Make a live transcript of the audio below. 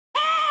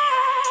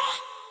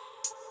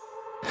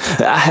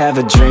I have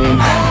a dream,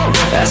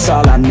 that's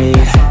all I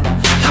need.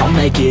 I'll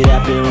make it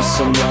happen with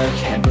some work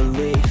and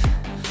belief.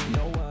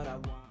 Know what I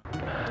want.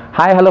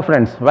 Hi, hello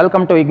friends,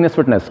 welcome to Ignis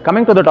Fitness.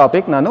 Coming to the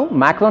topic, ನಾನು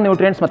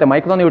macronutrients ಮತ್ತು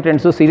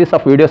micronutrients series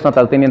of ವೀಡಿಯೋಸ್ನ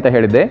ತರ್ತೀನಿ ಅಂತ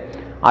ಹೇಳಿದ್ದೆ.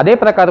 ಅದೇ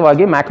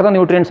ಪ್ರಕಾರವಾಗಿ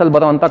ಮ್ಯಾಕ್ರೋನ್ಯೂಟ್ರಿಯೆಂಟ್ಸಲ್ಲಿ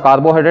ಬರುವಂಥ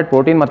carbohydrate,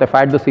 protein ಮತ್ತು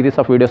ಫ್ಯಾಟ್ದು ಸೀರೀಸ್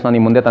ಆಫ್ ವೀಡಿಯೋಸ್ನ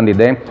ನಿಮ್ಮ ಮುಂದೆ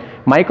ತಂದಿದ್ದೆ.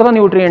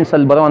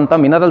 ಮೈಕ್ರೋನ್ಯೂಟ್ರಿಯೆಂಟ್ಸಲ್ಲಿ ಬರುವಂಥ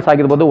ಮಿನರಲ್ಸ್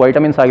ಆಗಿರ್ಬೋದು,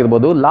 ವೈಟಮಿನ್ಸ್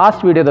ಆಗಿರ್ಬೋದು.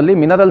 ಲಾಸ್ಟ್ ವೀಡಿಯೋದಲ್ಲಿ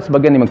ಮಿನರಲ್ಸ್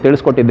ಬಗ್ಗೆ ನಿಮಗೆ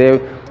ತಿಳಿಸ್ಕೊಟ್ಟಿದ್ದೆ,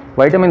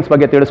 ವೈಟಮಿನ್ಸ್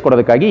ಬಗ್ಗೆ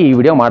ತಿಳಿಸ್ಕೊಡೋದಕ್ಕಾಗಿ ಈ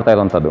ವಿಡಿಯೋ ಮಾಡ್ತಾ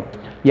ಇರೋವಂಥದ್ದು.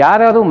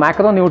 ಯಾರ್ಯಾರು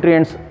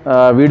ಮ್ಯಾಕ್ರೋನ್ಯೂಟ್ರಿಯೆಂಟ್ಸ್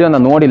ವಿಡಿಯೋನ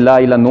ನೋಡಿಲ್ಲ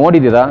ಇಲ್ಲ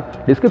ನೋಡಿದ್ದೀರಾ,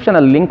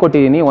 ಡಿಸ್ಕ್ರಿಪ್ಷನಲ್ಲಿ ಲಿಂಕ್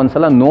ಕೊಟ್ಟಿದ್ದೀನಿ,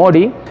 ಒಂದ್ಸಲ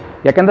ನೋಡಿ.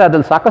 ಯಾಕೆಂದರೆ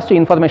ಅದ್ರಲ್ಲಿ ಸಾಕಷ್ಟು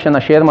ಇನ್ಫಾರ್ಮೇಷನ್ನ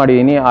ಶೇರ್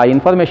ಮಾಡಿದ್ದೀನಿ. ಆ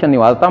ಇನ್ಫಾರ್ಮೇಷನ್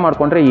ನೀವು ಅರ್ಥ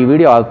ಮಾಡಿಕೊಂಡ್ರೆ ಈ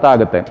ವಿಡಿಯೋ ಅರ್ಥ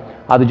ಆಗುತ್ತೆ.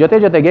 ಅದ್ರ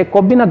ಜೊತೆಗೆ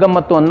ಕೊಬ್ಬಿನ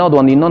ಗಮ್ಮತ್ತು ಅನ್ನೋದು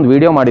ಇನ್ನೊಂದು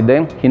ವಿಡಿಯೋ ಮಾಡಿದ್ದೆ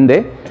ಹಿಂದೆ,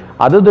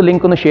 ಅದ್ರದ್ದು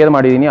ಲಿಂಕನ್ನು ಶೇರ್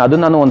ಮಾಡಿದ್ದೀನಿ. ಅದು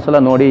ನಾನು ಒಂದ್ಸಲ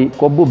ನೋಡಿ,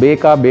 ಕೊಬ್ಬು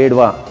ಬೇಕಾ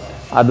ಬೇಡವಾ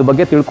ಅದ್ರ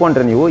ಬಗ್ಗೆ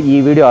ತಿಳ್ಕೊಂಡ್ರೆ ನೀವು ಈ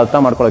ವಿಡಿಯೋ ಅರ್ಥ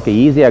ಮಾಡ್ಕೊಳ್ಳೋಕ್ಕೆ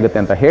ಈಸಿ ಆಗುತ್ತೆ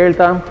ಅಂತ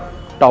ಹೇಳ್ತಾ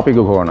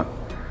ಟಾಪಿಕ್ಗೆ ಹೋಗೋಣ.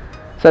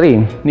 ಸರಿ,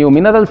 ನೀವು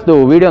ಮಿನರಲ್ಸ್ದು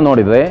ವಿಡಿಯೋ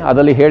ನೋಡಿದರೆ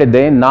ಅದರಲ್ಲಿ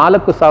ಹೇಳಿದ್ದೆ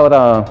 4000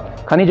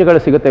 ಖನಿಜಗಳು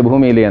ಸಿಗುತ್ತೆ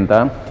ಭೂಮಿಯಲ್ಲಿ ಅಂತ.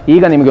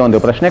 ಈಗ ನಿಮಗೆ ಒಂದು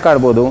ಪ್ರಶ್ನೆ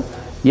ಕಾಡ್ಬೋದು,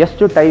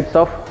 ಎಷ್ಟು ಟೈಪ್ಸ್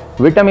ಆಫ್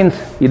ವಿಟಮಿನ್ಸ್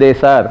ಇದೆ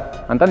ಸರ್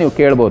ಅಂತ ನೀವು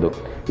ಕೇಳ್ಬೋದು.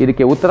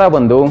 ಇದಕ್ಕೆ ಉತ್ತರ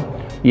ಬಂದು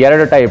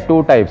 2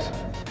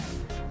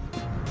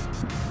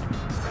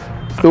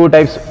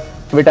 ಟೈಪ್ಸ್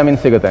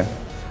ವಿಟಮಿನ್ಸ್ ಸಿಗುತ್ತೆ.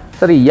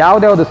 ಸರಿ,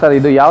 ಯಾವುದ್ಯಾವುದು ಸರ್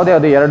ಇದು,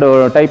 ಯಾವುದ್ಯಾವುದು 2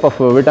 ಟೈಪ್ ಆಫ್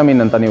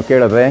ವಿಟಮಿನ್ ಅಂತ ನೀವು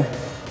ಕೇಳಿದ್ರೆ,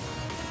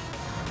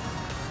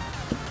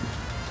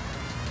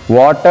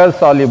 ವಾಟರ್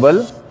ಸಾಲ್ಯುಬಲ್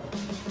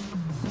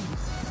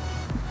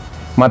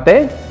ಮತ್ತು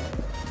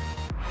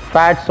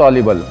ಫ್ಯಾಟ್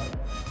ಸಾಲ್ಯುಬಲ್.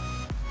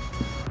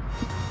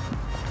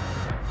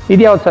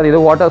 ಇದು ಯಾವ್ದು ಸರ್ ಇದು?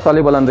 ವಾಟರ್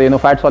ಸಾಲ್ಯುಬಲ್ ಅಂದರೆ ಏನು,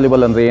 ಫ್ಯಾಟ್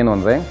ಸಾಲ್ಯುಬಲ್ ಅಂದರೆ ಏನು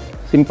ಅಂದರೆ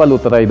ಸಿಂಪಲ್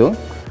ಉತ್ತರ ಇದು.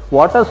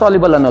 ವಾಟರ್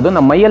ಸಾಲ್ಯುಬಲ್ ಅನ್ನೋದು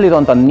ನಮ್ಮ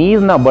ಮೈಯಲ್ಲಿರುವಂಥ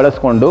ನೀರನ್ನ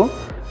ಬಳಸ್ಕೊಂಡು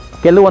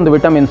ಕೆಲವೊಂದು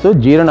ವಿಟಮಿನ್ಸು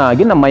ಜೀರ್ಣ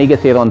ಆಗಿ ನಮ್ಮ ಮೈಗೆ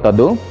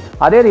ಸೇರುವಂಥದ್ದು.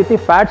 ಅದೇ ರೀತಿ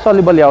ಫ್ಯಾಟ್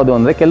ಸಾಲ್ಯುಬಲ್ ಯಾವುದು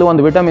ಅಂದರೆ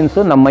ಕೆಲವೊಂದು ವಿಟಮಿನ್ಸು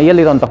ನಮ್ಮ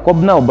ಮೈಯಲ್ಲಿರುವಂಥ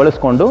ಕೊಬ್ಬನ್ನ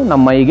ಬಳಸ್ಕೊಂಡು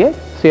ನಮ್ಮ ಮೈಗೆ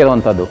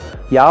ಸೇರುವಂಥದ್ದು.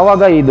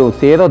 ಯಾವಾಗ ಇದು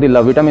ಸೇರೋದಿಲ್ಲ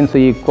ವಿಟಮಿನ್ಸ್,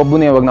 ಈ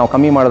ಕೊಬ್ಬನ್ನ ಇವಾಗ ನಾವು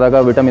ಕಮ್ಮಿ ಮಾಡಿದಾಗ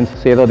ವಿಟಮಿನ್ಸ್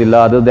ಸೇರೋದಿಲ್ಲ,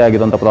 ಅದರದ್ದೇ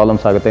ಆಗಿರುವಂಥ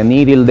ಪ್ರಾಬ್ಲಮ್ಸ್ ಆಗುತ್ತೆ.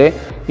 ನೀರಿಲ್ಲದೆ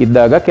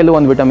ಇದ್ದಾಗ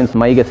ಕೆಲವೊಂದು ವಿಟಮಿನ್ಸ್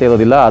ಮೈಗೆ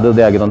ಸೇರೋದಿಲ್ಲ,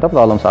 ಅದರದ್ದೇ ಆಗಿರುವಂಥ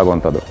ಪ್ರಾಬ್ಲಮ್ಸ್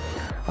ಆಗುವಂಥದ್ದು.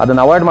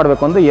 ಅದನ್ನು ಅವಾಯ್ಡ್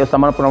ಮಾಡಬೇಕು ಅಂದರೆ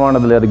ಸಮ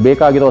ಪ್ರಮಾಣದಲ್ಲಿ, ಅದಕ್ಕೆ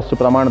ಬೇಕಾಗಿರೋಷ್ಟು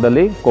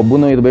ಪ್ರಮಾಣದಲ್ಲಿ ಕೊಬ್ಬೂ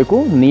ಇರಬೇಕು,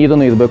 ನೀರೂ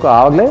ಇರಬೇಕು,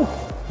 ಆವಾಗಲೇ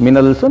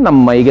ಮಿನರಲ್ಸು ನಮ್ಮ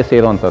ಮೈಗೆ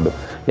ಸೇರುವಂಥದ್ದು.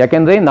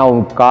 ಯಾಕೆಂದರೆ ನಾವು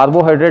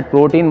ಕಾರ್ಬೋಹೈಡ್ರೇಟ್,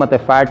 ಪ್ರೋಟೀನ್ ಮತ್ತು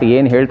ಫ್ಯಾಟ್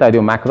ಏನು ಹೇಳ್ತಾ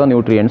ಇದ್ದೀವಿ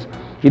ಮ್ಯಾಕ್ರೋನ್ಯೂಟ್ರಿಯೆಂಟ್ಸ್,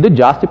 ಇದು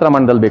ಜಾಸ್ತಿ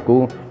ಪ್ರಮಾಣದಲ್ಲಿ ಬೇಕು.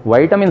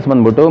 ವೈಟಮಿನ್ಸ್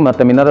ಬಂದ್ಬಿಟ್ಟು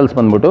ಮತ್ತು ಮಿನರಲ್ಸ್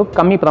ಬಂದ್ಬಿಟ್ಟು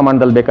ಕಮ್ಮಿ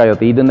ಪ್ರಮಾಣದಲ್ಲಿ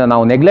ಬೇಕಾಗಿರುತ್ತೆ. ಇದನ್ನು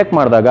ನಾವು ನೆಗ್ಲೆಕ್ಟ್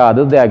ಮಾಡಿದಾಗ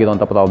ಅದರದ್ದೇ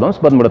ಆಗಿರುವಂಥ ಪ್ರಾಬ್ಲಮ್ಸ್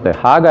ಬಂದ್ಬಿಡುತ್ತೆ.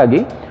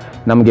 ಹಾಗಾಗಿ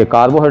ನಮಗೆ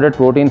ಕಾರ್ಬೋಹೈಡ್ರೇಟ್,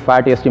 ಪ್ರೋಟೀನ್,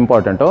 ಫ್ಯಾಟ್ ಎಷ್ಟು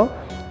ಇಂಪಾರ್ಟೆಂಟೋ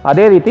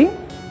ಅದೇ ರೀತಿ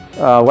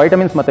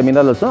ವೈಟಮಿನ್ಸ್ ಮತ್ತು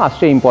ಮಿನರಲ್ಸು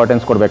ಅಷ್ಟೇ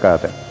ಇಂಪಾರ್ಟೆನ್ಸ್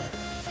ಕೊಡಬೇಕಾಗತ್ತೆ.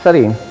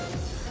 ಸರಿ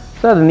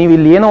ಸರ್, ನೀವು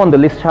ಇಲ್ಲಿ ಏನೋ ಒಂದು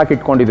ಲಿಸ್ಟ್ ಹಾಕಿ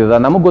ಇಟ್ಕೊಂಡಿದ್ದೀರಾ.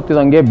 ನಮಗೆ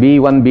ಗೊತ್ತಿರೋಂಗೆ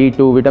B1,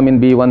 B2, vitamin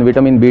B1,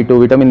 vitamin B2,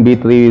 vitamin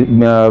B3,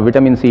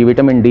 vitamin C,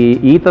 vitamin D,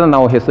 ಈ ಥರ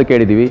ನಾವು ಹೆಸರು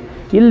ಕೇಳಿದ್ದೀವಿ.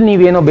 ಇಲ್ಲಿ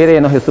ನೀವೇನೋ ಬೇರೆ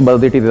ಏನೋ ಹೆಸರು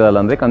ಬರೆದಿಟ್ಟಿದ್ದೀರಲ್ಲ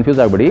ಅಂದರೆ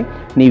ಕನ್ಫ್ಯೂಸ್ ಆಗಿಬಿಡಿ.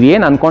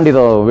 ನೀವೇನು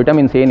ಅಂದ್ಕೊಂಡಿರೋ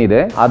ವಿಟಮಿನ್ಸ್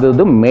ಏನಿದೆ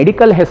ಅದರದ್ದು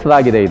ಮೆಡಿಕಲ್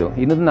ಹೆಸರಾಗಿದೆ ಇದು.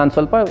 ಇದನ್ನು ನಾನು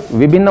ಸ್ವಲ್ಪ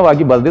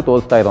ವಿಭಿನ್ನವಾಗಿ ಬರೆದು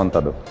ತೋರಿಸ್ತಾ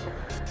ಇರೋವಂಥದ್ದು.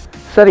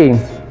 ಸರಿ,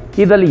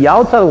 ಇದರಲ್ಲಿ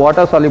ಯಾವ್ದು ಸರ್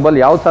ವಾಟರ್ ಸಾಲ್ಯುಬಲ್,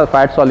 ಯಾವ್ದು ಸರ್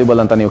ಫ್ಯಾಟ್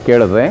ಸಾಲ್ಯುಬಲ್ ಅಂತ ನೀವು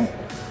ಕೇಳಿದ್ರೆ,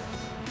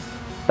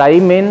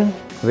 thymine,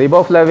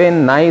 riboflavin,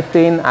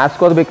 ನೈಸಿನ್,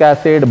 ಆಸ್ಕೋರ್ಬಿಕ್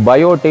acid,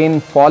 biotin,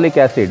 folic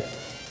acid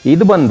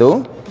ಇದು ಬಂದು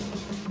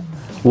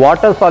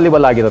ವಾಟರ್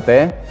ಸಾಲ್ಯುಬಲ್ ಆಗಿರುತ್ತೆ.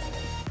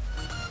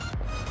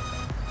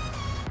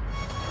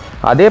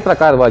 ಅದೇ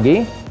ಪ್ರಕಾರವಾಗಿ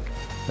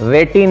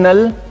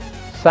ರೆಟಿನಲ್,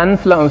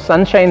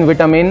 ಸನ್ಶೈನ್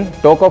ವಿಟಮಿನ್,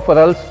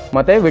 ಟೋಕೋಫರಲ್ಸ್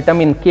ಮತ್ತು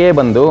ವಿಟಮಿನ್ K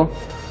ಬಂದು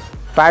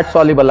ಫ್ಯಾಟ್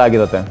ಸಾಲ್ಯುಬಲ್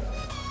ಆಗಿರುತ್ತೆ.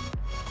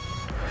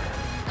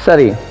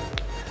 ಸರಿ,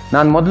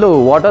 ನಾನು ಮೊದಲು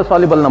ವಾಟರ್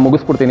ಸಾಲ್ಯುಬಲ್ನ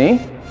ಮುಗಿಸ್ಬಿಡ್ತೀನಿ,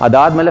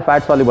 ಅದಾದಮೇಲೆ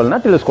ಫ್ಯಾಟ್ ಸಾಲ್ಯುಬಲ್ನ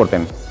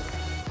ತಿಳಿಸ್ಕೊಡ್ತೇನೆ.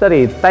 ಸರಿ,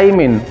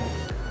 ಥೈಮಿನ್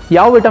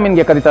ಯಾವ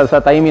ವಿಟಮಿನ್ಗೆ ಕರೀತಾರೆ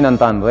ಸರ್ ಥೈಮಿನ್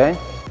ಅಂತ ಅಂದರೆ,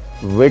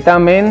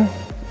 ವಿಟಮಿನ್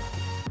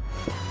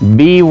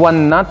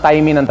B1ನ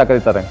ಥೈಮಿನ್ ಅಂತ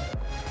ಕರೀತಾರೆ.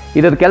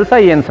 ಇದ್ರ ಕೆಲಸ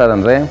ಏನು ಸರ್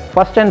ಅಂದರೆ,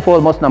 ಫಸ್ಟ್ ಆ್ಯಂಡ್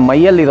ಫಾರ್ಮೋಸ್ಟ್ ನಮ್ಮ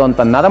ಮೈಯಲ್ಲಿರುವಂಥ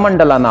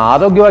ನರಮಂಡಲನ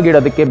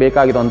ಆರೋಗ್ಯವಾಗಿಡೋದಕ್ಕೆ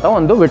ಬೇಕಾಗಿರುವಂಥ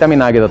ಒಂದು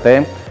ವಿಟಮಿನ್ ಆಗಿರುತ್ತೆ.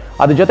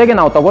 ಅದ್ರ ಜೊತೆಗೆ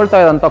ನಾವು ತಗೊಳ್ತಾ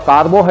ಇರೋಂಥ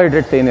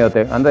ಕಾರ್ಬೋಹೈಡ್ರೇಟ್ಸ್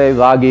ಏನಿರುತ್ತೆ ಅಂದರೆ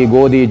ರಾಗಿ,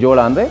 ಗೋಧಿ, ಜೋಳ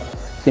ಅಂದರೆ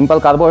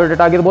ಸಿಂಪಲ್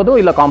ಕಾರ್ಬೋಹೈಡ್ರೇಟ್ ಆಗಿರ್ಬೋದು,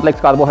 ಇಲ್ಲ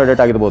ಕಾಂಪ್ಲೆಕ್ಸ್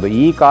ಕಾರ್ಬೋಹೈಡ್ರೇಟ್ ಆಗಿರ್ಬೋದು.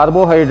 ಈ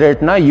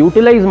ಕಾರ್ಬೋಹೈಡ್ರೇಟ್ನ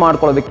ಯೂಟಿಲೈಸ್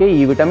ಮಾಡ್ಕೊಳ್ಳೋದಕ್ಕೆ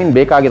ಈ ವಿಟಮಿನ್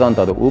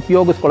ಬೇಕಾಗಿರೋವಂಥದ್ದು,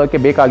 ಉಪಯೋಗಿಸ್ಕೊಳ್ಳೋಕ್ಕೆ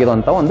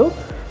ಬೇಕಾಗಿರೋವಂಥ ಒಂದು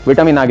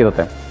ವಿಟಮಿನ್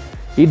ಆಗಿರುತ್ತೆ.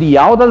 ಇದು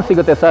ಯಾವುದಲ್ಲಿ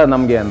ಸಿಗುತ್ತೆ ಸರ್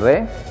ನಮಗೆ ಅಂದರೆ,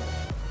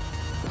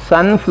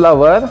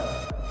 ಸನ್ಫ್ಲವರ್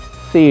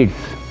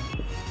ಸೀಡ್ಸ್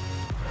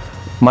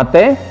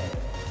ಮತ್ತು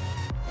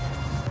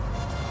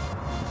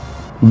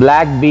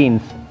ಬ್ಲ್ಯಾಕ್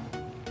ಬೀನ್ಸ್,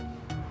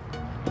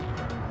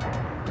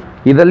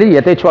 ಇದರಲ್ಲಿ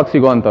ಯಥೇಚ್ಛವಾಗಿ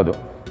ಸಿಗುವಂಥದ್ದು.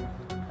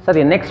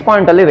 ಸರಿ, ನೆಕ್ಸ್ಟ್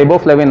ಪಾಯಿಂಟಲ್ಲಿ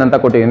ರೈಬೋಫ್ಲಾವಿನ್ ಅಂತ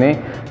ಕೊಟ್ಟಿದ್ದೀನಿ.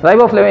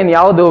 ರೈಬೋಫ್ಲಾವಿನ್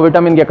ಯಾವುದು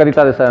ವಿಟಮಿನ್ಗೆ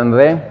ಕರೀತಾರೆ ಸರ್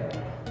ಅಂದರೆ,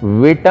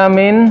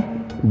 ವಿಟಮಿನ್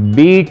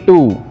B2.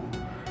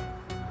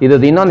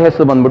 ಇದ್ರದ್ದು ಇನ್ನೊಂದು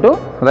ಹೆಸರು ಬಂದ್ಬಿಟ್ಟು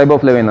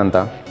ರೈಬೋಫ್ಲಾವಿನ್ ಅಂತ.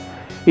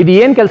 ಇದು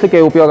ಏನು ಕೆಲಸಕ್ಕೆ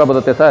ಉಪಯೋಗ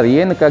ಬರುತ್ತೆ ಸರ್,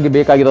 ಏನಕ್ಕಾಗಿ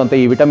ಬೇಕಾಗಿರೋಂಥ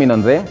ಈ ವಿಟಮಿನ್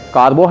ಅಂದರೆ,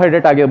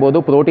 ಕಾರ್ಬೋಹೈಡ್ರೇಟ್ ಆಗಿರ್ಬೋದು,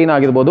 ಪ್ರೋಟೀನ್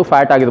ಆಗಿರ್ಬೋದು,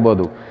 ಫ್ಯಾಟ್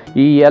ಆಗಿರ್ಬೋದು,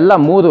 ಈ ಎಲ್ಲ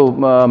 3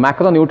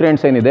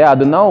 ಮ್ಯಾಕ್ರೋನ್ಯೂಟ್ರಿಯೆಂಟ್ಸ್ ಏನಿದೆ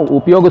ಅದನ್ನು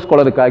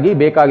ಉಪಯೋಗಿಸ್ಕೊಳ್ಳೋದಕ್ಕಾಗಿ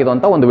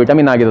ಬೇಕಾಗಿರೋಂಥ ಒಂದು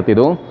ವಿಟಮಿನ್ ಆಗಿರುತ್ತೆ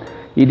ಇದು.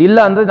 ಇದಿಲ್ಲ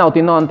ಅಂದರೆ ನಾವು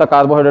ತಿನ್ನೋ ಅಂಥ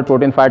ಕಾರ್ಬೋಹೈಡ್ರೇಟ್,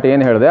 ಪ್ರೋಟೀನ್, ಫ್ಯಾಟ್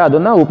ಏನು ಹೇಳಿದೆ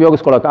ಅದನ್ನು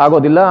ಉಪಯೋಗಿಸ್ಕೊಳ್ಳೋಕೆ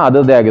ಆಗೋದಿಲ್ಲ,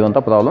 ಅದರದ್ದೇ ಆಗಿರೋಂಥ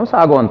ಪ್ರಾಬ್ಲಮ್ಸ್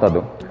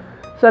ಆಗುವಂಥದ್ದು.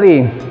 ಸರಿ,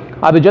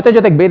 ಅದ್ರ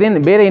ಜೊತೆಗೆ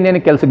ಬೇರೆ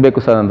ಇನ್ನೇನು ಕೆಲಸಕ್ಕೆ ಬೇಕು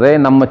ಸರ್ ಅಂದರೆ,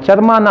 ನಮ್ಮ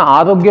ಚರ್ಮನ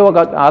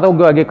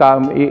ಆರೋಗ್ಯವಾಗಿ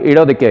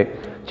ಇಡೋದಕ್ಕೆ,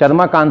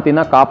 ಚರ್ಮ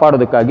ಕಾಂತಿನ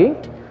ಕಾಪಾಡೋದಕ್ಕಾಗಿ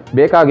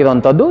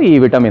ಬೇಕಾಗಿರುವಂಥದ್ದು ಈ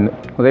ವಿಟಮಿನ್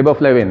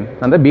ರೈಬೋಫ್ಲಾವಿನ್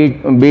ಅಂದರೆ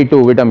B2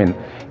 ವಿಟಮಿನ್.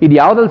 ಇದು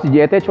ಯಾವುದ್ರಲ್ಲಿ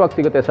ಯಥೇಚ್ಛವಾಗಿ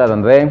ಸಿಗುತ್ತೆ ಸರ್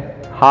ಅಂದರೆ,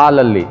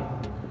 ಹಾಲಲ್ಲಿ.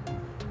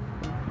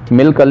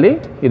 ಮಿಲ್ಕಲ್ಲಿ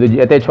ಇದು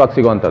ಯಥೇಚ್ಛವಾಗಿ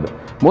ಸಿಗುವಂಥದ್ದು.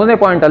 ಮೂರನೇ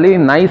ಪಾಯಿಂಟಲ್ಲಿ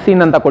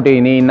ನೈಸಿನ್ ಅಂತ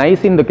ಕೊಟ್ಟಿದ್ದೀನಿ.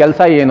 ನೈಸಿನ್ದು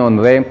ಕೆಲಸ ಏನು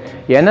ಅಂದರೆ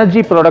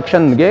ಎನರ್ಜಿ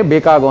ಪ್ರೊಡಕ್ಷನ್ಗೆ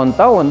ಬೇಕಾಗುವಂಥ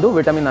ಒಂದು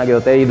ವಿಟಮಿನ್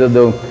ಆಗಿರುತ್ತೆ.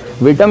 ಇದು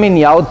ವಿಟಮಿನ್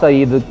ಯಾವ್ದು ಸಹ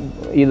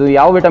ಇದು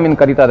ಯಾವ ವಿಟಮಿನ್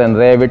ಕರೀತಾರೆ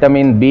ಅಂದರೆ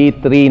ವಿಟಮಿನ್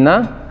B3ನ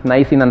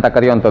ನೈಸಿನ್ ಅಂತ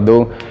ಕರೆಯುವಂಥದ್ದು.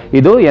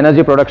 ಇದು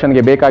ಎನರ್ಜಿ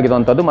ಪ್ರೊಡಕ್ಷನ್ಗೆ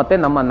ಬೇಕಾಗಿರುವಂಥದ್ದು ಮತ್ತು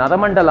ನಮ್ಮ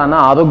ನರಮಂಡಲನ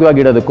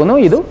ಆರೋಗ್ಯವಾಗಿಡೋದಕ್ಕೂ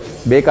ಇದು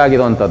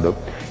ಬೇಕಾಗಿರುವಂಥದ್ದು.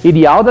 ಇದು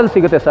ಯಾವುದಲ್ಲಿ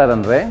ಸಿಗುತ್ತೆ ಸರ್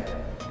ಅಂದರೆ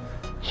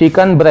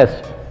ಚಿಕನ್ ಬ್ರೆಸ್ಟ್,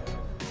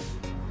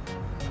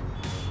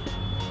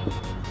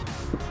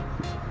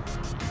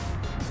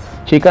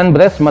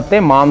 ಮತ್ತು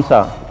ಮಾಂಸ.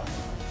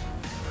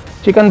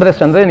 ಚಿಕನ್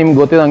ಬ್ರೆಸ್ಟ್ ಅಂದರೆ ನಿಮ್ಗೆ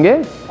ಗೊತ್ತಿರೋಂಗೆ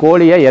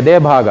ಕೋಳಿಯ ಎದೆ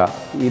ಭಾಗ,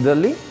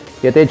 ಇದರಲ್ಲಿ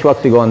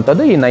ಯಥೇಚ್ಛವಾಗಿ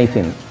ಸಿಗುವಂಥದ್ದು ಈ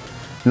ನೈಸಿನ್.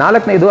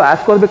 ನಾಲ್ಕನೇದು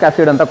ಆಸ್ಕೋರ್ಬಿಕ್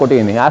ಆ್ಯಸಿಡ್ ಅಂತ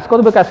ಕೊಟ್ಟಿದ್ದೀನಿ.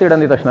 ಆಸ್ಕೋರ್ಬಿಕ್ ಆ್ಯಸಿಡ್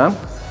ಅಂದಿದ ತಕ್ಷಣ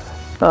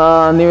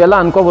ನೀವೆಲ್ಲ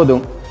ಅನ್ಕೋಬೋದು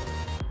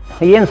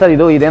ಏನು ಸರ್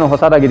ಇದೇನೋ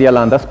ಹೊಸದಾಗಿದೆಯಲ್ಲ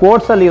ಅಂತ.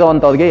 ಸ್ಪೋರ್ಟ್ಸಲ್ಲಿ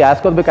ಇರೋವಂಥವ್ರಿಗೆ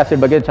ಆಸ್ಕೋರ್ಬಿಕ್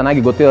ಆ್ಯಸಿಡ್ ಬಗ್ಗೆ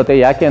ಚೆನ್ನಾಗಿ ಗೊತ್ತಿರುತ್ತೆ.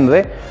 ಯಾಕೆ ಅಂದರೆ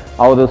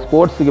ಅವರು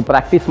ಸ್ಪೋರ್ಟ್ಸ್ಗೆ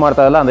ಪ್ರಾಕ್ಟೀಸ್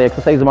ಮಾಡ್ತಾರಲ್ಲ, ಅಂದರೆ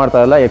ಎಕ್ಸಸೈಸ್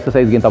ಮಾಡ್ತಾರಲ್ಲ,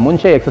 ಎಕ್ಸಸೈಸ್ಗಿಂತ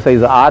ಮುಂಚೆ,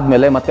 ಎಕ್ಸಸೈಸ್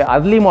ಆದಮೇಲೆ ಮತ್ತು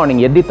ಅರ್ಲಿ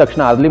ಮಾರ್ನಿಂಗ್ ಎದ್ದಿದ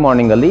ತಕ್ಷಣ ಅರ್ಲಿ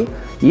ಮಾರ್ನಿಂಗಲ್ಲಿ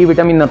ಈ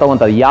ವಿಟಮಿನ್ನ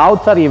ತೊಗೊತಾರೆ.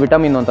 ಯಾವ್ದು ಸರ್ ಈ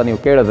ವಿಟಮಿನ್ ಅಂತ ನೀವು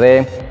ಕೇಳಿದ್ರೆ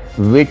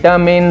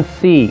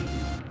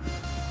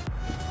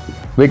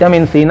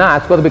ವಿಟಮಿನ್ ಸಿನ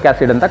ಆಸ್ಕೋರ್ಬಿಕ್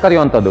ಆ್ಯಸಿಡ್ ಅಂತ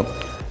ಕರೆಯುವಂಥದ್ದು.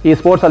 ಈ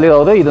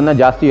ಸ್ಪೋರ್ಟ್ಸಲ್ಲಿರೋರು ಇದನ್ನು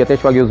ಜಾಸ್ತಿ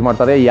ಯಥೇಚ್ಛವಾಗಿ ಯೂಸ್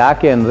ಮಾಡ್ತಾರೆ.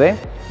 ಯಾಕೆ ಅಂದರೆ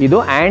ಇದು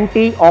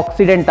ಆ್ಯಂಟಿ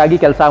ಆಕ್ಸಿಡೆಂಟ್ ಆಗಿ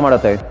ಕೆಲಸ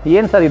ಮಾಡುತ್ತೆ.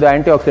 ಏನು ಸರ್ ಇದು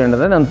ಆ್ಯಂಟಿ ಆಕ್ಸಿಡೆಂಟ್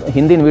ಅಂದರೆ ನಾನು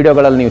ಹಿಂದಿನ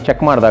ವೀಡಿಯೋಗಳಲ್ಲಿ ನೀವು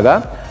ಚೆಕ್ ಮಾಡಿದಾಗ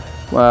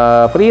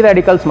ಫ್ರೀ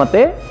ರ್ಯಾಡಿಕಲ್ಸ್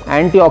ಮತ್ತು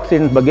ಆ್ಯಂಟಿ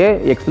ಆಕ್ಸಿಡೆಂಟ್ ಬಗ್ಗೆ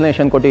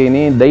ಎಕ್ಸ್ಪ್ಲನೇಷನ್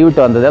ಕೊಟ್ಟಿದ್ದೀನಿ.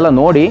 ದಯವಿಟ್ಟು ಅಂಥದ್ದೆಲ್ಲ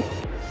ನೋಡಿ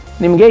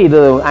ನಿಮಗೆ ಇದು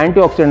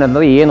ಆ್ಯಂಟಿ ಆಕ್ಸಿಡೆಂಟ್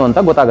ಅಂದರೆ ಏನು ಅಂತ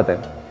ಗೊತ್ತಾಗುತ್ತೆ.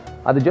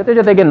 ಅದ್ರ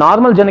ಜೊತೆಗೆ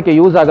ನಾರ್ಮಲ್ ಜನಕ್ಕೆ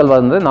ಯೂಸ್ ಆಗಲ್ವ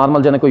ಅಂದರೆ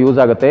ನಾರ್ಮಲ್ ಜನಕ್ಕೂ ಯೂಸ್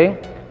ಆಗುತ್ತೆ.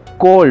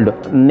 ಕೋಲ್ಡ್,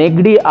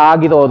 ನೆಗಡಿ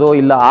ಆಗಿರೋದು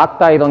ಇಲ್ಲ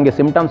ಆಗ್ತಾ ಇರೋಂಗೆ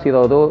ಸಿಂಪ್ಟಮ್ಸ್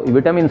ಇರೋದು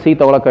ವಿಟಮಿನ್ ಸಿ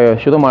ತೊಗೊಳಕ್ಕೆ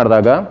ಶುರು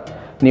ಮಾಡಿದಾಗ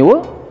ನೀವು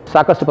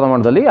ಸಾಕಷ್ಟು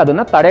ಪ್ರಮಾಣದಲ್ಲಿ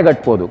ಅದನ್ನು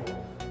ತಡೆಗಟ್ಬೋದು.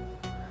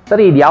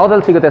 ಸರಿ, ಇದು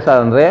ಯಾವುದ್ರಲ್ಲಿ ಸಿಗುತ್ತೆ ಸರ್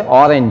ಅಂದರೆ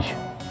ಆರೆಂಜ್,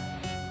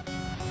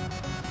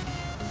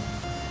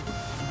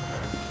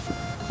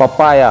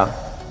 ಪಪ್ಪಾಯ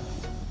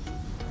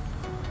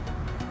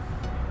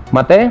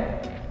ಮತ್ತು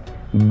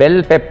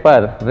bell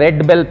pepper,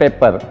 red bell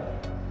pepper.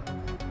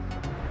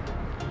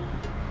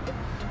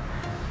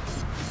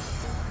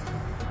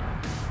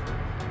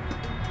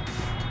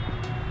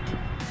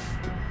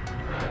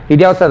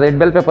 ಇದ್ಯಾವ sir red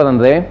bell pepper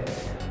ಅಂದರೆ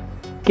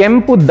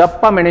ಕೆಂಪು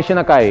ದಪ್ಪ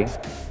ಮೆಣಸಿನಕಾಯಿ.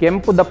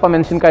 ಕೆಂಪು ದಪ್ಪ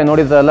ಮೆಣಸಿನಕಾಯಿ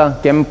ನೋಡಿದ್ರಲ್ಲ,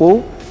 ಕೆಂಪು,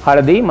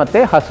 ಹಳದಿ ಮತ್ತು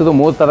ಹಸಿರು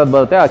 3 ಥರದ್ದು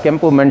ಬರುತ್ತೆ. ಆ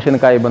ಕೆಂಪು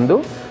ಮೆಣಸಿನಕಾಯಿ ಬಂದು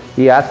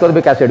ಈ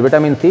ಆಸ್ಕೋರ್ಬಿಕ್ ಆ್ಯಸಿಡ್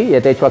ವಿಟಮಿನ್ ಸಿ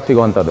ಯಥೇಚ್ಛವಾಗಿ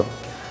ಸಿಗುವಂಥದ್ದು.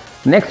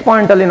 ನೆಕ್ಸ್ಟ್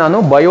ಪಾಯಿಂಟಲ್ಲಿ ನಾನು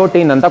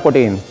ಬಯೋಟಿನ್ ಅಂತ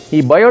ಕೊಟ್ಟಿದ್ದೀನಿ. ಈ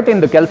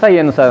ಬಯೋಟಿನ್ದು ಕೆಲಸ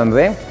ಏನು ಸರ್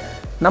ಅಂದರೆ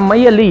ನಮ್ಮ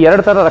ಮೈಯಲ್ಲಿ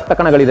 2 ಥರ ರಕ್ತ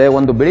ಕಣಗಳಿದೆ.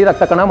 ಒಂದು ಬಿಳಿ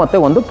ರಕ್ತ ಕಣ ಮತ್ತು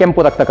ಒಂದು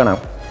ಕೆಂಪು ರಕ್ತ ಕಣ.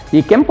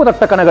 ಈ ಕೆಂಪು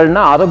ರಕ್ತ ಕಣಗಳನ್ನ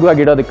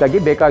ಆರೋಗ್ಯವಾಗಿಡೋದಕ್ಕಾಗಿ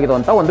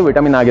ಬೇಕಾಗಿರುವಂಥ ಒಂದು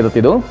ವಿಟಮಿನ್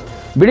ಆಗಿರುತ್ತೆ ಇದು.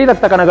 ಬಿಳಿ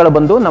ರಕ್ತ ಕಣಗಳು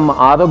ಬಂದು ನಮ್ಮ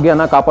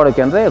ಆರೋಗ್ಯನ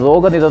ಕಾಪಾಡೋಕ್ಕೆ ಅಂದರೆ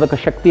ರೋಗ ನಿರೋಧಕ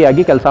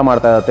ಶಕ್ತಿಯಾಗಿ ಕೆಲಸ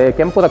ಮಾಡ್ತಾ ಇರುತ್ತೆ.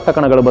 ಕೆಂಪು ರಕ್ತ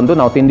ಕಣಗಳು ಬಂದು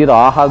ನಾವು ತಿಂದಿರೋ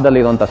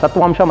ಆಹಾರದಲ್ಲಿರುವಂಥ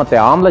ಸತ್ವಾಂಶ ಮತ್ತು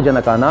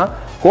ಆಮ್ಲಜನಕನ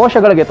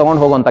ಕೋಶಗಳಿಗೆ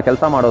ತೊಗೊಂಡು ಹೋಗುವಂಥ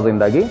ಕೆಲಸ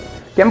ಮಾಡೋದ್ರಿಂದಾಗಿ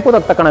ಕೆಂಪು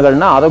ರಕ್ತ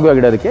ಕಣಗಳನ್ನ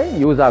ಆರೋಗ್ಯವಾಗಿಡೋದಕ್ಕೆ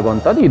ಯೂಸ್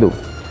ಆಗುವಂಥದ್ದು ಇದು.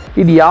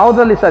 ಇದು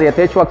ಯಾವುದರಲ್ಲಿ ಸರ್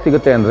ಯಥೇಚ್ಛವಾಗಿ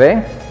ಸಿಗುತ್ತೆ ಅಂದರೆ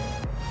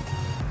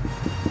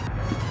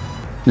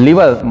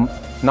liver.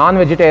 Non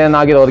vegetarian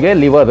ಆಗಿರೋರಿಗೆ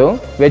liver,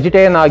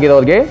 vegetarian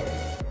ಆಗಿರೋರಿಗೆ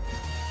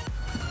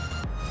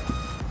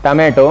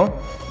tomato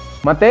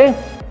ಮತ್ತು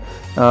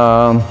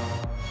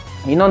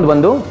ಇನ್ನೊಂದು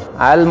ಬಂದು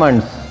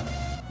ಆಲ್ಮಂಡ್ಸ್.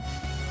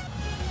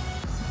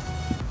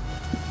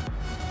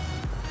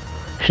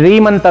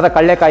 ಶ್ರೀಮಂತರ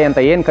ಕಳ್ಳೆಕಾಯಿ ಅಂತ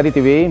ಏನು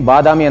ಕರಿತೀವಿ,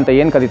 ಬಾದಾಮಿ ಅಂತ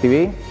ಏನು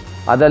ಕರಿತೀವಿ,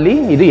 ಅದರಲ್ಲಿ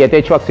ಇದು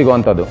ಯಥೇಚ್ಛವಾಗಿ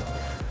ಸಿಗುವಂಥದ್ದು.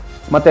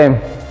 ಮತ್ತು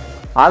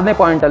 6ನೇ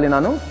ಪಾಯಿಂಟಲ್ಲಿ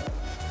ನಾನು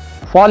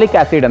ಫಾಲಿಕ್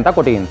ಆ್ಯಸಿಡ್ ಅಂತ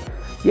ಕೊಟ್ಟಿದ್ದೀನಿ.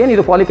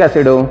 ಏನಿದು ಫಾಲಿಕ್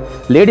ಆ್ಯಸಿಡು?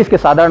 ಲೇಡೀಸ್ಗೆ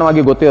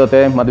ಸಾಧಾರಣವಾಗಿ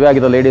ಗೊತ್ತಿರುತ್ತೆ, ಮದುವೆ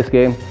ಆಗಿರೋ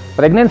ಲೇಡೀಸ್ಗೆ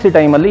ಪ್ರೆಗ್ನೆನ್ಸಿ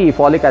ಟೈಮಲ್ಲಿ ಈ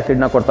ಫಾಲಿಕ್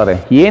ಆ್ಯಸಿಡ್ನ ಕೊಡ್ತಾರೆ.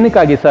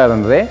 ಏನಕ್ಕಾಗಿ ಸರ್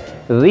ಅಂದರೆ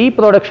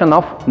ರೀಪ್ರೊಡಕ್ಷನ್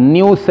ಆಫ್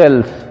ನ್ಯೂ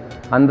ಸೆಲ್ಸ್,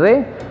 ಅಂದರೆ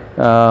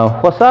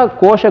ಹೊಸ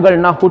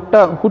ಕೋಶಗಳನ್ನ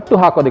ಹುಟ್ಟು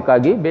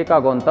ಹಾಕೋದಕ್ಕಾಗಿ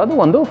ಬೇಕಾಗುವಂಥದ್ದು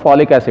ಒಂದು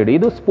ಫಾಲಿಕ್ ಆ್ಯಸಿಡ್.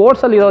 ಇದು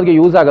ಸ್ಪೋರ್ಟ್ಸಲ್ಲಿ ಇರೋರಿಗೆ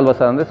ಯೂಸ್ ಆಗಲ್ವ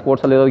ಸರ್ ಅಂದರೆ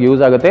ಸ್ಪೋರ್ಟ್ಸಲ್ಲಿ ಇರೋರಿಗೆ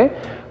ಯೂಸ್ ಆಗುತ್ತೆ.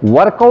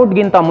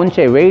 ವರ್ಕೌಟ್ಗಿಂತ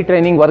ಮುಂಚೆ ವೆಯ್ಟ್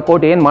ಟ್ರೈನಿಂಗ್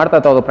ವರ್ಕೌಟ್ ಏನು ಮಾಡ್ತಾ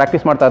ಇರ್ತಾರೆ ಅವರು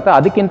ಪ್ರಾಕ್ಟೀಸ್ ಮಾಡ್ತಾ ಇರ್ತಾರೆ,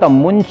 ಅದಕ್ಕಿಂತ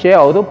ಮುಂಚೆ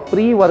ಅವರು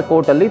ಪ್ರೀ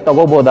ವರ್ಕೌಟಲ್ಲಿ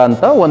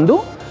ತಗೋಬೋದಂಥ ಒಂದು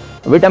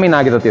ವಿಟಮಿನ್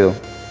ಆಗಿರುತ್ತೆ ಇದು.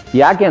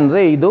 ಯಾಕೆ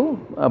ಅಂದರೆ ಇದು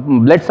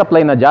ಬ್ಲಡ್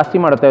ಸಪ್ಲೈನ ಜಾಸ್ತಿ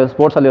ಮಾಡುತ್ತೆ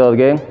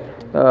ಸ್ಪೋರ್ಟ್ಸಲ್ಲಿರೋರಿಗೆ.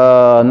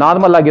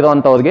 ನಾರ್ಮಲ್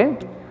ಆಗಿರೋವಂಥವ್ರಿಗೆ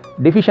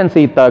ಡಿಫಿಷಿಯನ್ಸಿ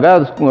ಇದ್ದಾಗ,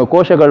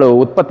 ಕೋಶಗಳು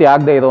ಉತ್ಪತ್ತಿ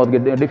ಆಗದೆ ಇರೋರಿಗೆ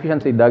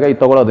ಡಿಫಿಷಿಯನ್ಸಿ ಇದ್ದಾಗ ಇದು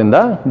ತಗೊಳ್ಳೋದ್ರಿಂದ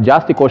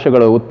ಜಾಸ್ತಿ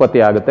ಕೋಶಗಳು ಉತ್ಪತ್ತಿ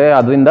ಆಗುತ್ತೆ,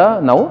 ಅದರಿಂದ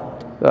ನಾವು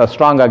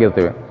ಸ್ಟ್ರಾಂಗ್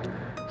ಆಗಿರ್ತೀವಿ.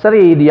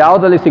 ಸರಿ, ಇದು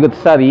ಯಾವುದರಲ್ಲಿ ಸಿಗುತ್ತೆ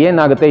ಸರ್,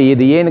 ಏನಾಗುತ್ತೆ,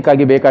 ಇದು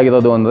ಏನಕ್ಕಾಗಿ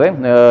ಬೇಕಾಗಿರೋದು ಅಂದರೆ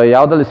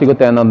ಯಾವುದರಲ್ಲಿ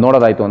ಸಿಗುತ್ತೆ ಅನ್ನೋದು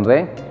ನೋಡೋದಾಯಿತು ಅಂದರೆ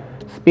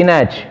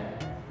ಸ್ಪಿನಾಚ್.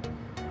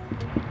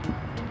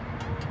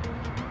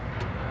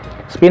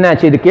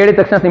 ಇದು ಕೇಳಿದ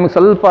ತಕ್ಷಣ ನಿಮಗೆ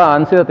ಸ್ವಲ್ಪ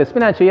ಅನಿಸಿರುತ್ತೆ,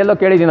 ಸ್ಪಿನಾಚ್ ಎಲ್ಲೋ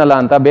ಕೇಳಿದ್ದೀನಲ್ಲ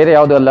ಅಂತ. ಬೇರೆ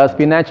ಯಾವುದೂ ಅಲ್ಲ,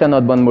 ಸ್ಪಿನಾಚ್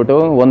ಅನ್ನೋದು ಬಂದ್ಬಿಟ್ಟು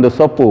ಒಂದು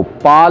ಸೊಪ್ಪು,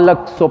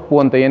 ಪಾಲಕ್ ಸೊಪ್ಪು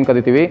ಅಂತ ಏನು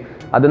ಕರಿತೀವಿ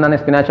ಅದನ್ನೇ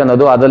ಸ್ಪಿನಾಚ್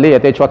ಅನ್ನೋದು, ಅದರಲ್ಲಿ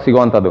ಯಥೇಚ್ಛವಾಗಿ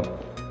ಸಿಗುವಂಥದ್ದು.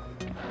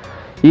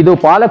 ಇದು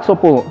ಪಾಲಕ್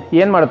ಸೊಪ್ಪು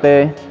ಏನು ಮಾಡುತ್ತೆ,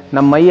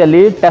 ನಮ್ಮ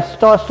ಮೈಯಲ್ಲಿ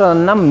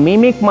ಟೆಸ್ಟೋಸ್ಟೆರಾನ್ನ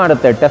ಮಿಮಿಕ್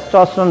ಮಾಡುತ್ತೆ.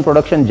 ಟೆಸ್ಟೋಸ್ಟೆರಾನ್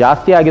ಪ್ರೊಡಕ್ಷನ್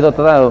ಜಾಸ್ತಿ ಆಗಿರೋ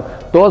ಥರ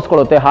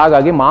ತೋರಿಸ್ಕೊಳ್ಳುತ್ತೆ.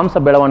 ಹಾಗಾಗಿ ಮಾಂಸ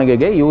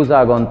ಬೆಳವಣಿಗೆಗೆ ಯೂಸ್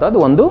ಆಗುವಂಥದ್ದು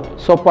ಒಂದು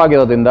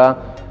ಸೊಪ್ಪಾಗಿರೋದ್ರಿಂದ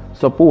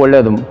ಸೊಪ್ಪು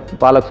ಒಳ್ಳೆಯದು,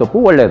 ಪಾಲಕ್ ಸೊಪ್ಪು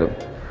ಒಳ್ಳೆಯದು.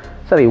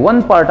 ಸರಿ,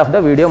 ಒಂದು ಪಾರ್ಟ್ ಆಫ್ ದ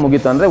ವಿಡಿಯೋ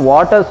ಮುಗೀತು. ಅಂದರೆ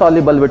ವಾಟರ್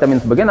ಸಾಲ್ಯುಬಲ್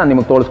ವಿಟಮಿನ್ಸ್ ಬಗ್ಗೆ ನಾನು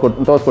ನಿಮಗೆ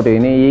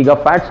ತೋರಿಸ್ಕೊಟ್ಟಿದ್ದೀನಿ. ಈಗ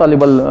ಫ್ಯಾಟ್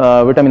ಸಾಲ್ಯುಬಲ್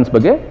ವಿಟಮಿನ್ಸ್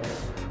ಬಗ್ಗೆ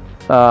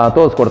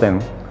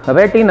ತೋರಿಸ್ಕೊಡ್ತೇನೆ.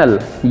 ರೆಟಿನಲ್.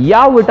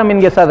 ಯಾವ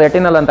ವಿಟಮಿನ್ಗೆ ಸರ್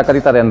ರೆಟಿನಲ್ ಅಂತ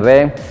ಕರೀತಾರೆ ಅಂದರೆ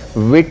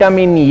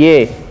ವಿಟಮಿನ್ ಎ.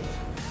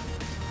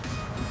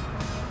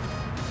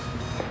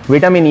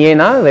 ವಿಟಮಿನ್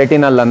ಎನ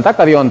ರೆಟಿನಲ್ ಅಂತ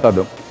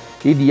ಕರೆಯುವಂಥದ್ದು.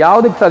 ಇದು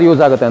ಯಾವುದಕ್ಕೆ ಸರ್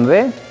ಯೂಸ್ ಆಗುತ್ತೆ ಅಂದರೆ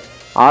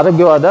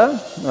ಆರೋಗ್ಯವಾದ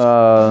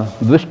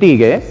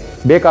ದೃಷ್ಟಿಗೆ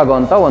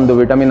ಬೇಕಾಗುವಂಥ ಒಂದು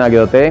ವಿಟಮಿನ್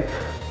ಆಗಿರುತ್ತೆ.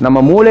 ನಮ್ಮ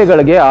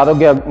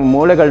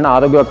ಮೂಳೆಗಳನ್ನ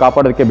ಆರೋಗ್ಯವಾಗಿ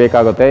ಕಾಪಾಡೋದಕ್ಕೆ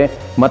ಬೇಕಾಗುತ್ತೆ.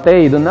 ಮತ್ತು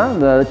ಇದನ್ನು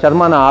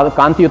ಚರ್ಮನ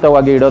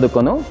ಕಾಂತಿಯುತವಾಗಿ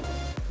ಇಡೋದಕ್ಕೂ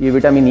ಈ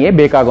ವಿಟಮಿನ್ ಎ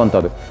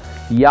ಬೇಕಾಗುವಂಥದ್ದು.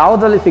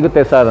 ಯಾವುದರಲ್ಲಿ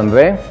ಸಿಗುತ್ತೆ ಸರ್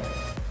ಅಂದರೆ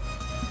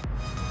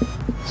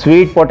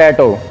ಸ್ವೀಟ್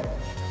ಪೊಟ್ಯಾಟೊ,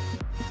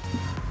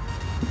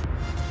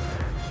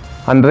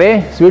 ಅಂದರೆ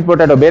ಸ್ವೀಟ್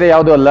ಪೊಟ್ಯಾಟೊ ಬೇರೆ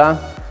ಯಾವುದೂ ಅಲ್ಲ,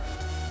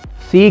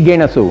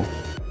 ಸಿಹಿಗೆಣಸು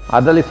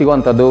ಅದರಲ್ಲಿ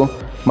ಸಿಗುವಂಥದ್ದು.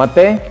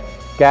 ಮತ್ತು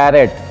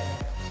ಕ್ಯಾರೆಟ್,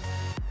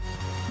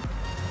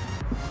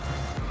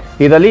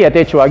 ಇದರಲ್ಲಿ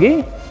ಯಥೇಚ್ಛವಾಗಿ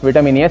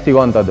ವಿಟಮಿನ್ ಎ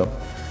ಸಿಗುವಂಥದ್ದು.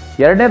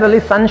 ಎರಡನೇದಲ್ಲಿ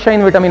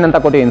ಸನ್ಶೈನ್ ವಿಟಮಿನ್ ಅಂತ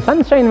ಕೊಟ್ಟಿದ್ದೀನಿ.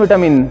 ಸನ್ಶೈನ್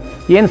ವಿಟಮಿನ್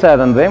ಏನು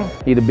ಸರ್ ಅಂದರೆ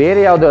ಇದು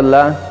ಬೇರೆ ಯಾವುದೂ ಅಲ್ಲ,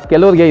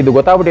 ಕೆಲವ್ರಿಗೆ ಇದು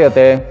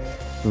ಗೊತ್ತಾಗ್ಬಿಟ್ಟಿರುತ್ತೆ,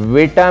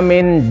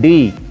 ವಿಟಮಿನ್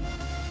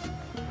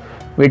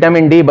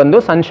ಡಿ ಬಂದು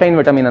ಸನ್ಶೈನ್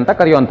ವಿಟಮಿನ್ ಅಂತ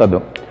ಕರೆಯುವಂಥದ್ದು.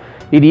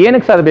 ಇದು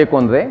ಏನಕ್ಕೆ ಸರ್ ಬೇಕು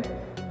ಅಂದರೆ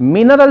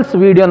ಮಿನರಲ್ಸ್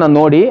ವಿಡಿಯೋನ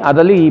ನೋಡಿ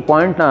ಅದರಲ್ಲಿ ಈ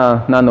ಪಾಯಿಂಟ್ನ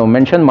ನಾನು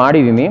ಮೆನ್ಷನ್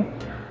ಮಾಡಿದ್ದೀನಿ.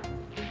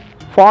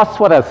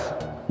 ಫಾಸ್ಫರಸ್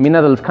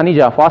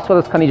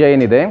ಖನಿಜ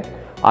ಏನಿದೆ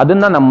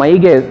ಅದನ್ನು ನಮ್ಮ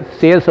ಮೈಗೆ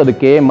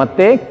ಸೇರಿಸೋದಕ್ಕೆ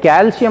ಮತ್ತು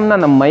ಕ್ಯಾಲ್ಸಿಯಂನ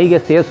ನಮ್ಮ ಮೈಗೆ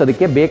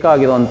ಸೇರಿಸೋದಕ್ಕೆ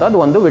ಬೇಕಾಗಿರುವಂಥದ್ದು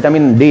ಒಂದು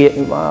ವಿಟಮಿನ್ ಡಿ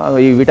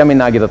ಈ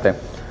ವಿಟಮಿನ್ ಆಗಿರುತ್ತೆ.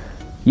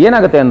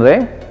 ಏನಾಗುತ್ತೆ ಅಂದರೆ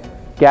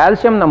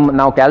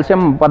ನಾವು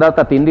ಕ್ಯಾಲ್ಸಿಯಂ ಪದಾರ್ಥ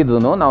ತಿಂದಿದ್ರು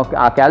ನಾವು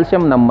ಆ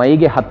ಕ್ಯಾಲ್ಸಿಯಂ ನಮ್ಮ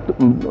ಮೈಗೆ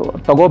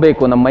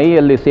ತಗೋಬೇಕು, ನಮ್ಮ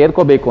ಮೈಯಲ್ಲಿ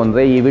ಸೇರ್ಕೋಬೇಕು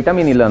ಅಂದರೆ ಈ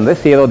ವಿಟಮಿನ್ ಇಲ್ಲ ಅಂದರೆ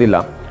ಸೇರೋದಿಲ್ಲ.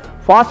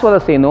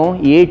 ಫಾಸ್ಫರಸ್ ಏನು,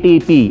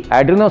 ATP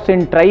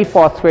ಅಡ್ರಿನೋಸಿನ್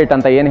ಟ್ರೈಫಾಸ್ಫೇಟ್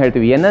ಅಂತ ಏನು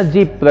ಹೇಳ್ತೀವಿ,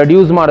 ಎನರ್ಜಿ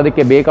ಪ್ರೊಡ್ಯೂಸ್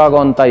ಮಾಡೋದಕ್ಕೆ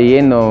ಬೇಕಾಗುವಂಥ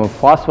ಏನು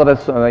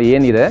ಫಾಸ್ಫರಸ್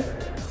ಏನಿದೆ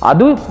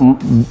ಅದು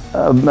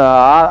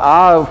ಆ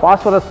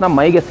ಫಾಸ್ಫರಸ್ನ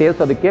ಮೈಗೆ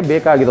ಸೇರಿಸೋದಕ್ಕೆ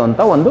ಬೇಕಾಗಿರುವಂಥ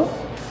ಒಂದು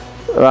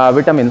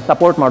ವಿಟಮಿನ್,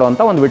 ಸಪೋರ್ಟ್ ಮಾಡುವಂಥ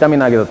ಒಂದು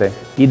ವಿಟಮಿನ್ ಆಗಿರುತ್ತೆ.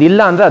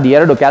 ಇದಿಲ್ಲ ಅಂದರೆ ಅದು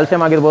ಎರಡು,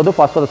 ಕ್ಯಾಲ್ಸಿಯಂ ಆಗಿರ್ಬೋದು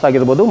ಫಾಸ್ಫರಸ್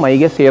ಆಗಿರ್ಬೋದು,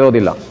 ಮೈಗೆ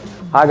ಸೇರೋದಿಲ್ಲ.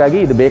 ಹಾಗಾಗಿ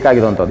ಇದು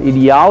ಬೇಕಾಗಿರುವಂಥದ್ದು. ಇದು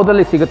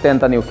ಯಾವುದರಲ್ಲಿ ಸಿಗುತ್ತೆ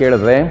ಅಂತ ನೀವು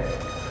ಕೇಳಿದ್ರೆ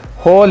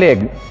ಹೋಲ್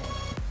ಎಗ್,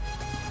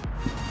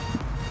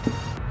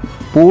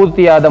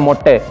 ಪೂರ್ತಿಯಾದ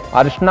ಮೊಟ್ಟೆ,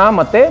 ಅರಿಶಿನ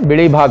ಮತ್ತು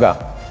ಬಿಳಿ ಭಾಗ,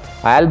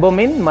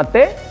 ಆಲ್ಬುಮಿನ್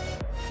ಮತ್ತು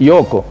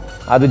ಯೋಕು,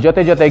 ಅದು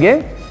ಜೊತೆಗೆ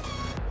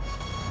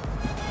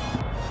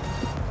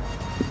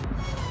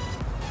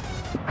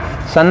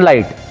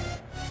ಸನ್ಲೈಟ್,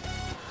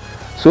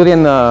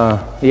 ಸೂರ್ಯನ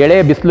ಎಳೆ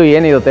ಬಿಸಿಲು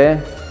ಏನಿರುತ್ತೆ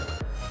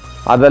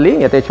ಅದರಲ್ಲಿ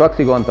ಯಥೇಚ್ಛವಾಗಿ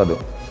ಸಿಗುವಂಥದ್ದು.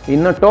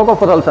 ಇನ್ನು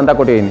ಟೋಕೋಫೆರಾಲ್ಸ್ ಅಂತ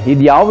ಕೊಟ್ಟಿದ್ದೀನಿ.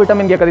 ಇದು ಯಾವ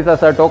ವಿಟಮಿನ್ಗೆ ಕರೀತಾರೆ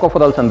ಸರ್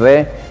ಟೋಕೋಫೆರಾಲ್ಸ್ ಅಂದರೆ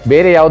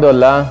ಬೇರೆ ಯಾವುದೂ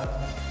ಅಲ್ಲ,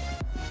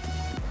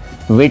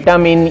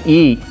 ವಿಟಮಿನ್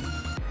ಇ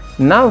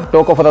ನಾವು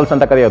ಟೋಕೋಫೆರಾಲ್ಸ್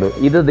ಅಂತ ಕರೆಯೋದು.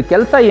 ಇದ್ರದ್ದು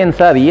ಕೆಲಸ ಏನು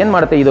ಸರ್, ಏನು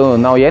ಮಾಡುತ್ತೆ ಇದು,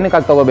 ನಾವು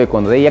ಏನಕ್ಕಾಗಿ ತಗೋಬೇಕು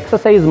ಅಂದರೆ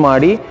ಎಕ್ಸಸೈಸ್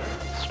ಮಾಡಿ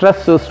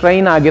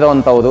ಸ್ಟ್ರೈನ್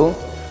ಆಗಿರೋವಂಥವ್ರು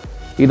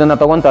ಇದನ್ನು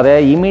ತೊಗೊತಾರೆ.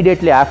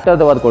 Immediately after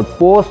the workout,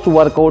 post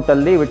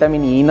ವರ್ಕೌಟಲ್ಲಿ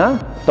vitamin ಇನ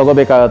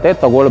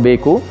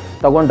ತಗೊಳ್ಬೇಕು.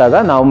 ತಗೊಂಡಾಗ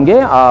ನಮಗೆ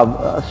ಆ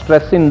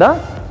ಸ್ಟ್ರೆಸ್ಸಿಂದ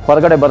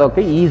ಹೊರಗಡೆ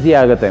ಬರೋಕ್ಕೆ ಈಸಿ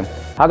ಆಗುತ್ತೆ.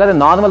 ಹಾಗಾದರೆ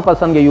ನಾರ್ಮಲ್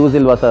ಪರ್ಸನ್ಗೆ ಯೂಸ್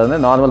ಇಲ್ವಾ ಸರ್ ಅಂದರೆ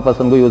ನಾರ್ಮಲ್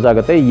ಪರ್ಸನ್ಗೂ ಯೂಸ್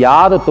ಆಗುತ್ತೆ.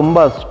 ಯಾರು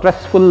ತುಂಬ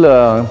ಸ್ಟ್ರೆಸ್ಫುಲ್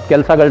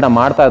ಕೆಲಸಗಳನ್ನ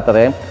ಮಾಡ್ತಾ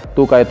ಇರ್ತಾರೆ,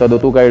 ತೂಕ ಎತ್ತೋದು,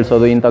 ತೂಕ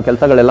ಇಳಿಸೋದು, ಇಂಥ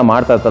ಕೆಲಸಗಳೆಲ್ಲ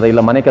ಮಾಡ್ತಾ ಇರ್ತಾರೆ,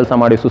 ಇಲ್ಲ ಮನೆ ಕೆಲಸ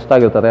ಮಾಡಿ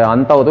ಸುಸ್ತಾಗಿರ್ತಾರೆ,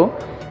 ಅಂಥವರು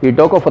ಈ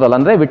ಟೋಕೋಫೆರಾಲ್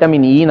ಅಂದರೆ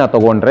ವಿಟಮಿನ್ ಇನ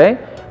ತೊಗೊಂಡ್ರೆ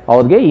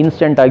ಅವ್ರಿಗೆ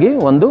ಇನ್ಸ್ಟೆಂಟಾಗಿ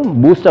ಒಂದು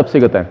ಬೂಸ್ಟಪ್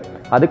ಸಿಗುತ್ತೆ.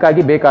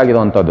 ಅದಕ್ಕಾಗಿ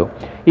ಬೇಕಾಗಿರುವಂಥದ್ದು.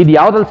 ಇದು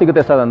ಯಾವುದ್ರಲ್ಲಿ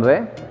ಸಿಗುತ್ತೆ ಸರ್ ಅಂದರೆ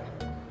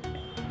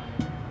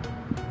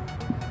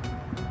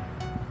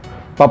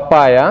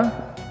ಪಪ್ಪಾಯ,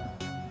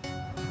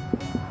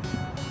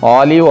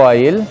 ಆಲಿವ್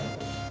ಆಯಿಲ್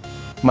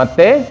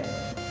ಮತ್ತು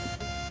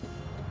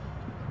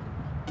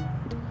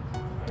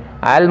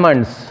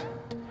ಆಲ್ಮಂಡ್ಸ್,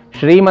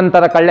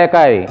 ಶ್ರೀಮಂತರ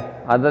ಕಳ್ಳೆಕಾಯಿ,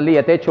 ಅದರಲ್ಲಿ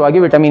ಯಥೇಚ್ಛವಾಗಿ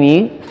ವಿಟಮಿನ್ ಇ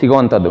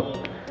ಸಿಗುವಂಥದ್ದು.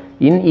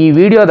 ಈ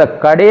ವಿಡಿಯೋದ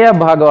ಕಡೆಯ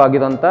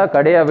ಭಾಗವಾಗಿರುವಂಥ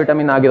ಕಡೆಯ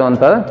ವಿಟಮಿನ್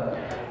ಆಗಿರುವಂಥ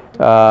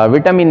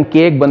ವಿಟಮಿನ್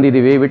ಕೆಗೆ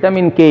ಬಂದಿದ್ದೀವಿ.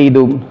 ವಿಟಮಿನ್ ಕೆ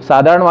ಇದು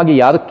ಸಾಧಾರಣವಾಗಿ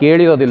ಯಾರು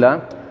ಕೇಳಿರೋದಿಲ್ಲ,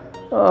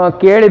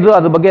 ಕೇಳಿದ್ರು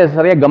ಅದ್ರ ಬಗ್ಗೆ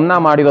ಸರಿಯಾಗಿ ಗಮನ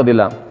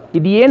ಮಾಡಿರೋದಿಲ್ಲ.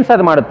 ಇದು ಏನು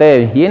ಸರ್ ಮಾಡುತ್ತೆ,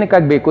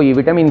 ಏನಕ್ಕಾಗಿ ಬೇಕು ಈ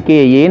ವಿಟಮಿನ್ ಕೆ,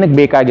 ಏನಕ್ಕೆ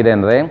ಬೇಕಾಗಿದೆ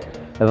ಅಂದರೆ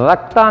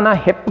ರಕ್ತನ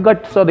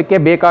ಹೆಪ್ಪುಗಟ್ಟಿಸೋದಕ್ಕೆ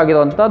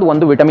ಬೇಕಾಗಿರೋವಂಥದ್ದು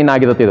ಒಂದು ವಿಟಮಿನ್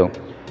ಆಗಿರುತ್ತೆ. ಇದು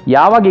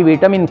ಯಾವಾಗ ಈ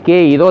ವಿಟಮಿನ್ ಕೆ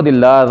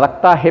ಇರೋದಿಲ್ಲ,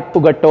 ರಕ್ತ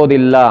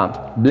ಹೆಪ್ಪುಗಟ್ಟೋದಿಲ್ಲ,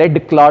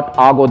 ಬ್ಲಡ್ ಕ್ಲಾಟ್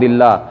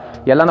ಆಗೋದಿಲ್ಲ.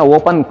 ಎಲ್ಲನ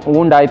ಓಪನ್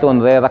ವೂಂಡ್ ಆಯಿತು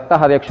ಅಂದರೆ, ರಕ್ತ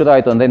ಹರಿಯಕ್ಕೆ ಶುರು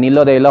ಆಯಿತು ಅಂದರೆ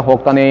ನಿಲ್ಲೋದೇ ಇಲ್ಲ,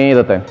 ಹೋಗ್ತಾನೇ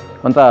ಇರುತ್ತೆ.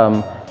 ಅಂತ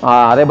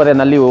ಅರೆ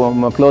ನಲ್ಲಿ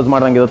ಕ್ಲೋಸ್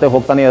ಮಾಡ್ದಂಗೆ ಇರುತ್ತೆ,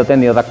 ಹೋಗ್ತಾನೆ ಇರುತ್ತೆ,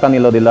 ರಕ್ತ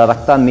ನಿಲ್ಲೋದಿಲ್ಲ.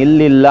 ರಕ್ತ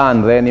ನಿಲ್ಲಿಲ್ಲ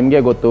ಅಂದರೆ ನಿಮಗೆ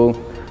ಗೊತ್ತು,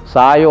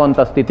 ಸಾಯುವಂಥ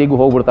ಸ್ಥಿತಿಗೆ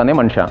ಹೋಗ್ಬಿಡ್ತಾನೆ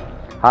ಮನುಷ್ಯ.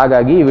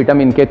 ಹಾಗಾಗಿ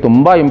ವಿಟಮಿನ್ ಕೆ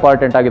ತುಂಬ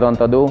ಇಂಪಾರ್ಟೆಂಟ್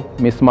ಆಗಿರುವಂಥದ್ದು,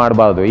 ಮಿಸ್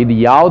ಮಾಡಬಾರ್ದು. ಇದು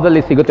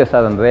ಯಾವುದಲ್ಲಿ ಸಿಗುತ್ತೆ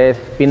ಸರ್ ಅಂದರೆ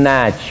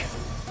ಸ್ಪಿನಾಚ್,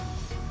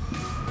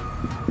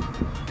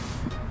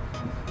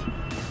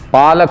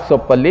 ಪಾಲಕ್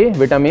ಸೊಪ್ಪಲ್ಲಿ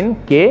ವಿಟಮಿನ್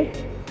ಕೆ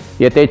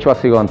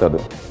ಯಥೇಚ್ಛವಾಗಿ ಸಿಗುವಂಥದ್ದು.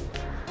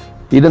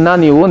 ಇದನ್ನು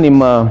ನೀವು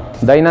ನಿಮ್ಮ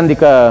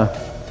ದೈನಂದಿಕ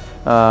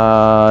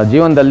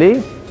ಜೀವನದಲ್ಲಿ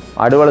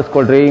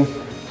ಅಳವಡಿಸ್ಕೊಳ್ರಿ.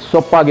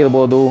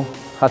 ಸೊಪ್ಪಾಗಿರ್ಬೋದು,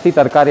 ಹಸಿ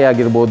ತರಕಾರಿ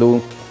ಆಗಿರ್ಬೋದು,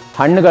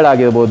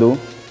 ಹಣ್ಣುಗಳಾಗಿರ್ಬೋದು,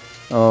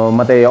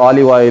 ಮತ್ತು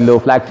olive oil,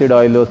 flaxseed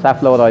oil,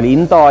 safflower oil,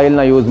 ಇಂಥ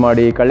ಆಯಿಲ್ನ ಯೂಸ್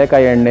ಮಾಡಿ.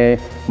 ಕಡಲೆಕಾಯಿ ಎಣ್ಣೆ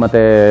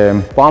ಮತ್ತು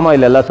ಪಾಮ್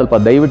ಆಯಿಲ್ ಎಲ್ಲ ಸ್ವಲ್ಪ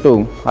ದಯವಿಟ್ಟು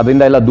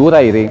ಅದರಿಂದ ಎಲ್ಲ ದೂರ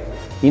ಇರಿ.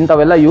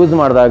 ಇಂಥವೆಲ್ಲ ಯೂಸ್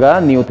ಮಾಡಿದಾಗ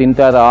ನೀವು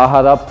ತಿಂತಾರ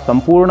ಆಹಾರ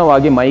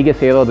ಸಂಪೂರ್ಣವಾಗಿ ಮೈಗೆ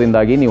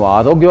ಸೇರೋದ್ರಿಂದಾಗಿ ನೀವು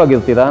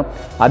ಆರೋಗ್ಯವಾಗಿರ್ತೀರ.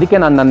 ಅದಕ್ಕೆ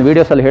ನಾನು ನನ್ನ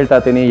ವೀಡಿಯೋಸಲ್ಲಿ ಹೇಳ್ತಾ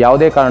ಇರ್ತೀನಿ,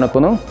 ಯಾವುದೇ ಕಾರಣಕ್ಕೂ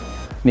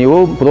ನೀವು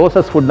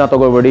ಪ್ರೋಸೆಸ್ ಫುಡ್ನ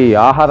ತೊಗೋಬೇಡಿ,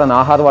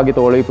 ಆಹಾರವಾಗಿ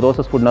ತೊಗೊಳ್ಳಿ,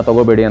 ಪ್ರೋಸೆಸ್ ಫುಡ್ನ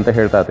ತೊಗೋಬೇಡಿ ಅಂತ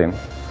ಹೇಳ್ತಾ ಇರ್ತೀನಿ.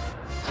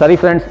 ಸರಿ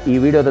ಫ್ರೆಂಡ್ಸ್, ಈ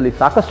ವಿಡಿಯೋದಲ್ಲಿ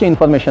ಸಾಕಷ್ಟು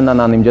ಇನ್ಫಾರ್ಮೇಷನ್ನ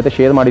ನಾನು ನಿಮ್ಮ ಜೊತೆ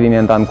ಶೇರ್ ಮಾಡಿದ್ದೀನಿ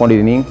ಅಂತ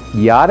ಅಂದ್ಕೊಂಡಿದ್ದೀನಿ.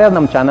 ಯಾರ್ಯಾರು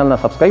ನಮ್ಮ ಚಾನಲ್ನ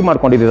ಸಬ್ಸ್ಕ್ರೈಬ್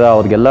ಮಾಡ್ಕೊಂಡಿದ್ದೀರಾ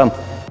ಅವ್ರಿಗೆಲ್ಲ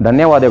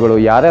ಧನ್ಯವಾದಗಳು.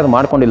 ಯಾರ್ಯಾರು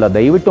ಮಾಡ್ಕೊಂಡಿಲ್ಲ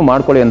ದಯವಿಟ್ಟು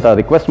ಮಾಡ್ಕೊಳ್ಳಿ ಅಂತ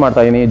ರಿಕ್ವೆಸ್ಟ್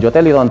ಮಾಡ್ತಾ ಇದ್ದೀನಿ.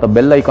 ಜೊತೆಲಿರುವಂಥ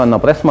ಬೆಲ್ ಐಕಾನ್ನ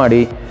ಪ್ರೆಸ್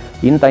ಮಾಡಿ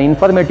ಇಂಥ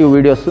ಇನ್ಫಾರ್ಮೇಟಿವ್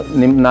ವೀಡಿಯೋಸ್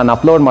ನಾನು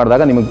ಅಪ್ಲೋಡ್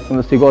ಮಾಡಿದಾಗ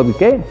ನಿಮಗೆ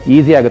ಸಿಗೋದಕ್ಕೆ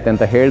ಈಸಿ ಆಗುತ್ತೆ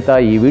ಅಂತ ಹೇಳ್ತಾ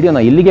ಈ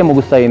ವಿಡಿಯೋನ ಇಲ್ಲಿಗೆ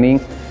ಮುಗಿಸ್ತಾ ಇದ್ದೀನಿ.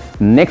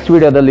 ನೆಕ್ಸ್ಟ್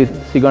ವಿಡಿಯೋದಲ್ಲಿ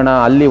ಸಿಗೋಣ.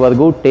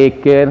 ಅಲ್ಲಿವರೆಗೂ ಟೇಕ್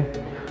ಕೇರ್,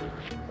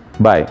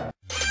 ಬಾಯ್.